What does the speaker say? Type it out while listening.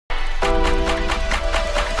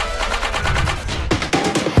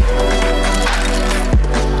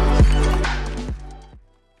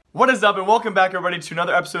What is up, and welcome back everybody to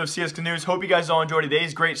another episode of CSGO News. Hope you guys all enjoyed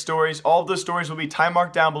today's great stories. All of those stories will be time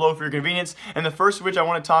marked down below for your convenience, and the first of which I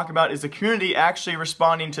want to talk about is the community actually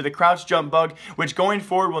responding to the crouch jump bug, which going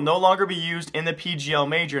forward will no longer be used in the PGL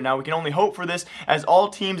Major. Now we can only hope for this, as all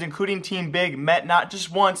teams, including Team Big, met not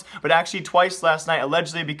just once, but actually twice last night,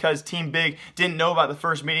 allegedly because Team Big didn't know about the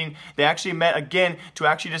first meeting. They actually met again to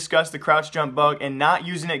actually discuss the crouch jump bug and not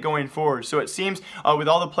using it going forward. So it seems with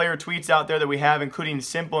all the player tweets out there that we have, including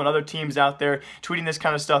Simple and other teams out there tweeting this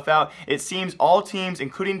kind of stuff out, it seems all teams,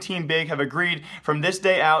 including Team Big, have agreed from this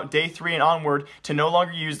day out, day 3 and onward, to no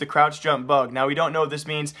longer use the crouch jump bug. Now we don't know if this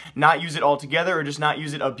means not use it altogether or just not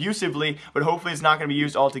use it abusively, but hopefully it's not going to be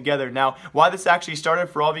used altogether. Now, why this actually started,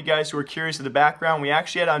 for all of you guys who are curious of the background, we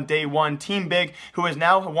actually had on day 1 Team Big, who has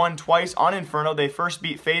now won twice on Inferno. They first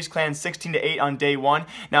beat FaZe Clan 16-8 on day 1.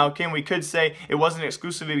 Now again, we could say it wasn't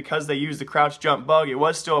exclusively because they used the crouch jump bug. It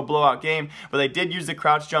was still a blowout game, but they did use the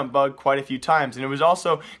crouch jump bug quite a few times. And it was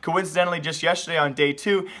also coincidentally just yesterday on day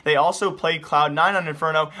 2, they also played Cloud9 on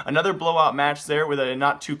Inferno, another blowout match there with a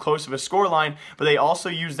not too close of a score line, but they also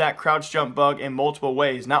used that crouch jump bug in multiple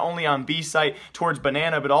ways, not only on B site towards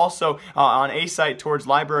Banana, but also on A site towards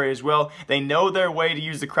Library as well. They know their way to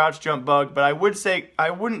use the crouch jump bug, but I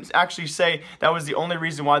wouldn't actually say that was the only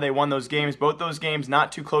reason why they won those games. Both those games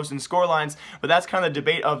not too close in score lines, but that's kind of the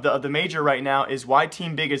debate of the major right now, is why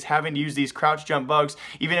Team Big is having to use these crouch jump bugs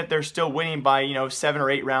even if they're still winning by 7 or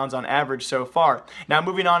 8 rounds on average so far. Now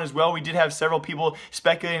moving on as well, we did have several people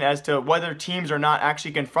speculating as to whether teams are not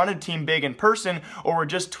actually confronted Team Big in person or were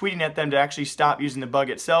just tweeting at them to actually stop using the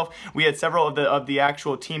bug itself. We had several of the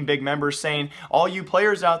actual Team Big members saying, all you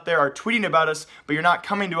players out there are tweeting about us, but you're not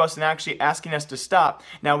coming to us and actually asking us to stop.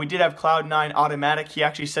 Now we did have Cloud9 Automatic. He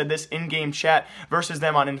actually said this in-game chat versus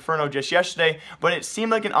them on Inferno just yesterday, but it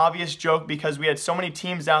seemed like an obvious joke because we had so many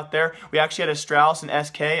teams out there. We actually had Astralis and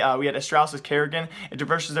SK. We had Astralis as Kerrigan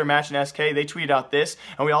versus their match in SK. They tweeted out this,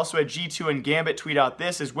 and we also had G2 and Gambit tweet out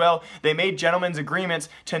this as well. They made gentlemen's agreements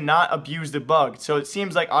to not abuse the bug. So it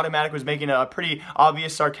seems like Automatic was making a pretty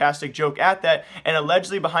obvious sarcastic joke at that, and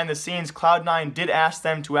allegedly behind the scenes, Cloud9 did ask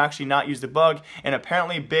them to actually not use the bug, and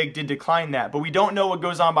apparently Big did decline that. But we don't know what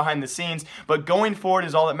goes on behind the scenes, but going forward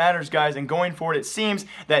is all that matters, guys, and going forward it seems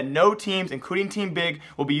that no teams, including Team Big,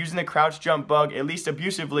 will be using the crouch jump bug, at least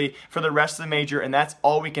abusively, for the rest of the major, and that's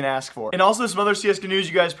all we can ask for. And also some other CSGO news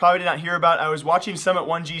you guys probably did not hear about. I was watching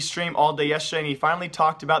Summit1G stream all day yesterday, and he finally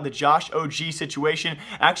talked about the JoshOG situation,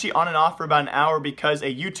 actually on and off for about an hour, because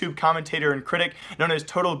a YouTube commentator and critic known as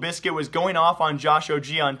Total Biscuit was going off on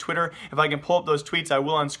JoshOG on Twitter. If I can pull up those tweets, I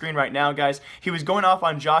will on screen right now, guys. He was going off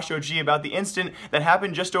on JoshOG about the incident that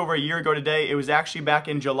happened just over a year ago today. It was actually back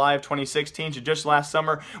in July of 2016, so just last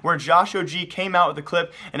summer, where JoshOG came out with a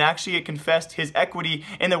clip and actually confessed his equity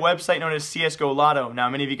in the website known as CSGOLotto. Now,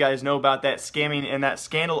 many of you guys know about that scamming and that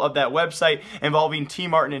scandal of that website involving T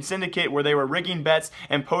Martin and Syndicate, where they were rigging bets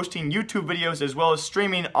and posting YouTube videos as well as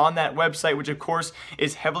streaming on that website, which of course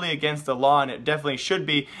is heavily against the law, and it definitely should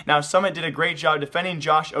be. Now, Summit did a great job defending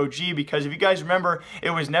JoshOG, because if you guys remember,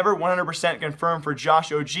 it was never 100% confirmed for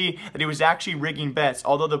JoshOG that he was actually rigging bets,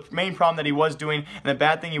 although the main problem that he was doing and the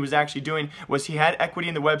bad thing he was actually doing was he had equity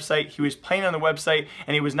in the website, he was playing on the website,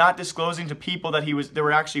 and he was not disclosing to people that they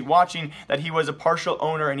were actually watching that he was a partial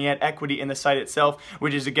owner and he had equity in the site itself,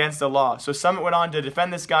 which is against the law. So Summit went on to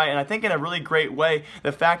defend this guy, and I think in a really great way.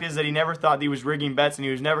 The fact is that he never thought that he was rigging bets, and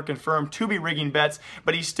he was never confirmed to be rigging bets,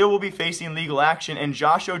 but he still will be facing legal action, and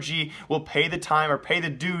JoshOG will pay the time or pay the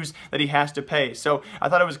dues that he has to pay. So I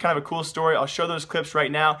thought it was kind of a cool story. I'll show those clips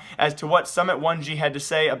right now as to what Summit1G had to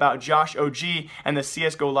say about JoshOG and the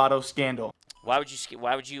CSGOLotto scandal. Why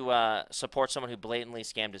would you support someone who blatantly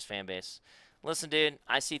scammed his fan base? Listen, dude,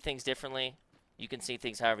 I see things differently. You can see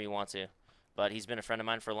things however you want to. But he's been a friend of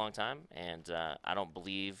mine for a long time, and I don't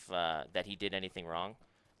believe that he did anything wrong,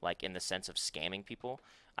 like in the sense of scamming people.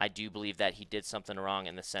 I do believe that he did something wrong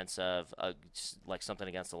in the sense of like something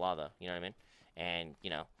against the law, though. You know what I mean? And,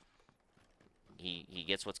 he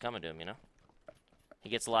gets what's coming to him, He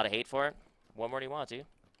gets a lot of hate for it. What more do you want, dude?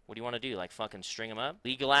 What do you want to do? Like fucking string him up?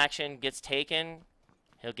 Legal action gets taken,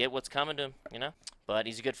 he'll get what's coming to him, But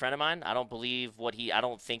he's a good friend of mine. I don't believe I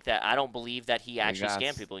don't believe that he actually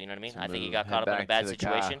scammed people, you know what I mean? I think he got caught up in a bad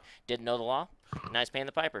situation, didn't know the law, now he's paying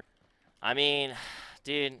the piper. I mean,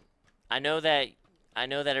 dude, I know that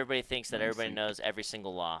everybody thinks that everybody knows every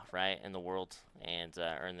single law, right, in the world and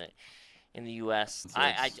or in the U.S.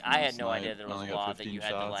 I had no idea there was a law that you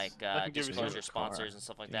had to like disclose your sponsors and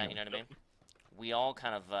stuff like that. You know what I mean? We all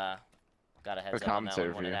kind of got a heads up on that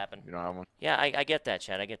one when it happened. You don't have one? Yeah, I get that,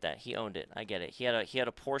 Chad. I get that. He owned it. I get it. He had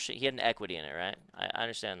a portion. He had an equity in it, right? I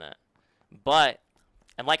understand that. But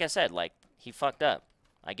And like I said, like, he fucked up.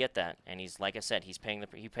 I get that, and he's, like I said,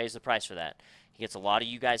 he pays the price for that. He gets a lot of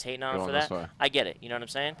you guys hating on him for that. I get it, you know what I'm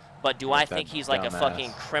saying? But do I think he's like a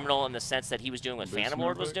fucking criminal in the sense that he was doing what Phantom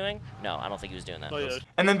Lord was doing? No, I don't think he was doing that.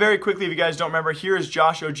 And then very quickly, if you guys don't remember, here is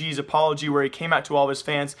JoshOG's apology where he came out to all of his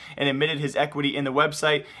fans and admitted his equity in the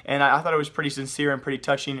website, and I thought it was pretty sincere and pretty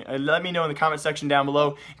touching. Let me know in the comment section down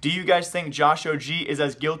below, do you guys think JoshOG is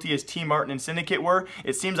as guilty as T Martin and Syndicate were?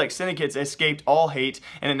 It seems like Syndicate's escaped all hate,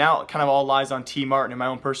 and it now kind of all lies on T Martin in my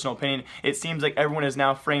own personal opinion. It seems like everyone has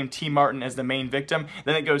now framed T Martin as the main victim.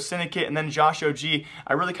 Then it goes Syndicate, and then JoshOG.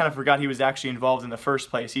 I really kind of forgot he was actually involved in the first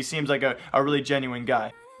place. He seems like a really genuine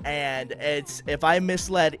guy. And if I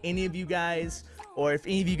misled any of you guys, or if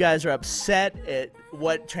any of you guys are upset at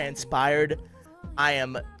what transpired, I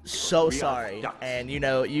am so sorry. And you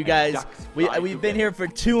know, you guys, we've been here for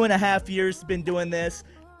 2.5 years, been doing this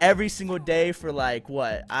every single day for like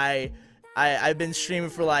what? I've been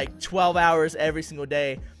streaming for like 12 hours every single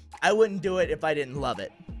day. I wouldn't do it if I didn't love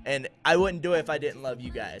it. And I wouldn't do it if I didn't love you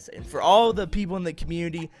guys. And for all the people in the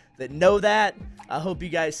community that know that, I hope you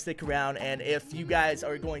guys stick around. And if you guys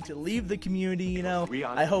are going to leave the community, you know,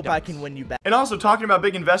 I hope I can win you back. And also, talking about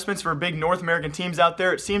big investments for big North American teams out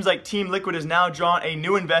there, it seems like Team Liquid has now drawn a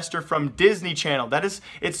new investor from Disney Channel.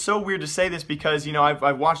 It's so weird to say this because, you know,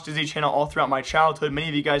 I've watched Disney Channel all throughout my childhood. Many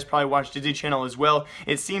of you guys probably watched Disney Channel as well.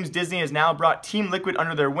 It seems Disney has now brought Team Liquid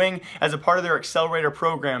under their wing as a part of their accelerator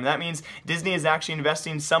program. That means Disney is actually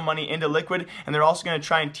investing some money into Liquid, and they're also going to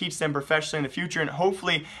try and teach them professionally in the future and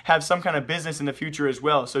hopefully have some kind of business in the future as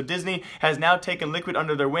well. So Disney has now taken Liquid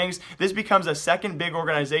under their wings. This becomes a second big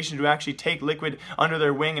organization to actually take Liquid under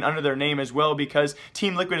their wing and under their name as well, because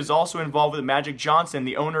Team Liquid is also involved with Magic Johnson,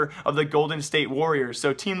 the owner of the Golden State Warriors.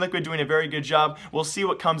 So Team Liquid doing a very good job. We'll see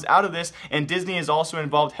what comes out of this, and Disney is also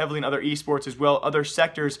involved heavily in other esports as well, other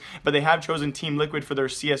sectors, but they have chosen Team Liquid for their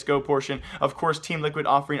CSGO portion. Of course, Team Liquid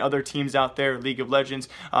offering other teams out there, League of Legends,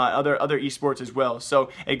 other esports as well. So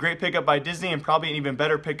a great pickup by Disney, and probably an even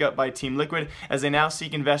better pickup by Team Liquid as they now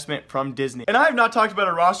seek investment from Disney. And I have not talked about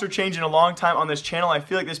a roster change in a long time on this channel. I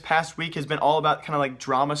feel like this past week has been all about kind of like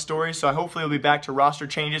drama stories, so I hopefully will be back to roster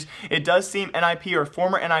changes. It does seem NIP, or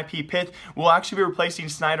former NIP Pyth, will actually be replacing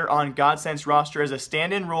Snyder on Godsent's roster as a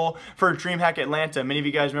stand-in role for DreamHack Atlanta. Many of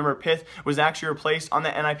you guys remember Pyth was actually replaced on the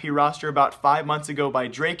NIP roster about 5 months ago by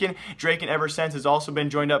Draken. Draken ever since has also been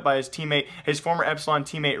joined up by his teammate, his former Epsilon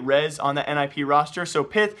teammate Rez on the NIP roster. So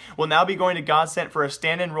Pyth will now be going to Godsent for a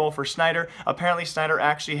stand-in role for Snyder. Apparently Snyder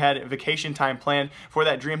actually had vacation time planned for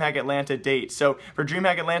that DreamHack Atlanta date. So for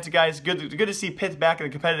DreamHack Atlanta guys, good to see Pyth back in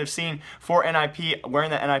the competitive scene for NIP, wearing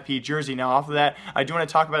that NIP jersey. Now off of that, I do want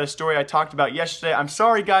to talk about a story I talked about yesterday. I'm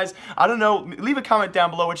sorry guys, I don't know, leave a comment down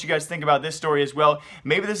below what you guys think about this story as well.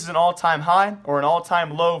 Maybe this is an all-time high or an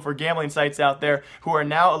all-time low for gambling sites out there who are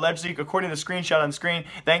now allegedly, according to the screenshot on screen,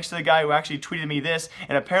 thanks to the guy who actually tweeted me this,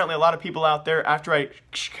 and apparently a lot of people out there, after I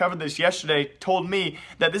covered this yesterday, told me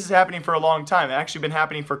that this is happening for a long time. It's actually been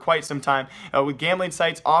happening for quite some time, with gambling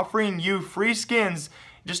sites offering you free skins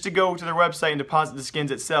just to go to their website and deposit the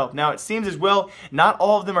skins itself. Now, it seems as well, not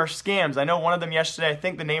all of them are scams. I know one of them yesterday, I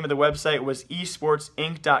think the name of the website was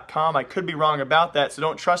esportsinc.com. I could be wrong about that, so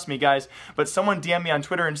don't trust me, guys. But someone DM'd me on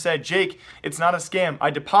Twitter and said, Jake, it's not a scam.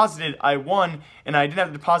 I deposited, I won, and I didn't have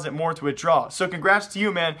to deposit more to withdraw. So congrats to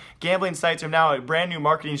you, man. Gambling sites are now a brand new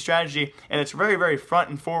marketing strategy, and it's very, very front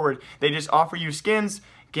and forward. They just offer you skins,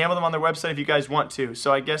 gamble them on their website if you guys want to.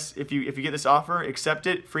 So I guess if you get this offer, accept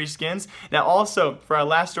it, free skins. Now also, for our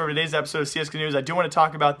last story of today's episode of CSGO News, I do want to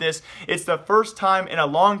talk about this. It's the first time in a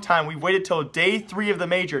long time we've waited till day 3 of the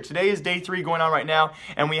major. Today is day 3 going on right now,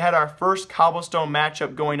 and we had our first Cobblestone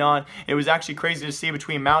matchup going on. It was actually crazy to see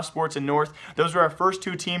between Mouse Sports and North. Those were our first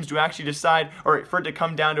 2 teams to actually decide, or for it to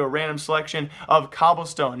come down to a random selection of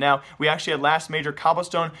Cobblestone. Now, we actually had last major.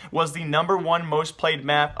 Cobblestone was the #1 most played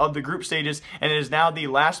map of the group stages, and it is now the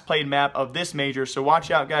last played map of this major. So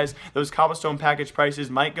watch out, guys. Those Cobblestone package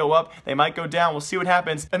prices might go up, they might go down. We'll see what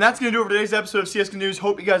happens. And that's going to do it for today's episode of CSGO News.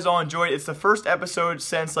 Hope you guys all enjoyed. It's the first episode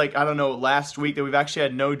since, like, I don't know, last week that we've actually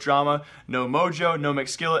had no drama, no mojo, no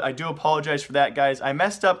McSkillet. I do apologize for that, guys. I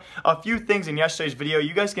messed up a few things in yesterday's video.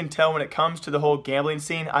 You guys can tell when it comes to the whole gambling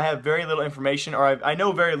scene, I have very little information, or I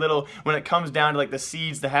know very little when it comes down to like the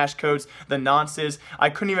seeds, the hash codes, the nonces.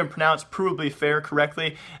 I couldn't even pronounce provably fair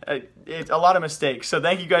correctly. It's a lot of mistakes. So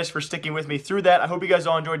thank you guys for sticking with me through that. I hope you guys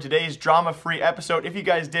all enjoyed today's drama-free episode. If you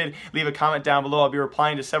guys did, leave a comment down below. I'll be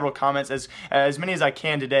replying to several comments, as many as I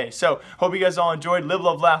can today. So hope you guys all enjoyed. Live,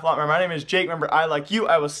 love, laugh a lot. My name is Jake. Remember, I like you.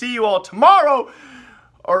 I will see you all tomorrow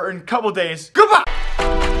or in a couple days. Goodbye!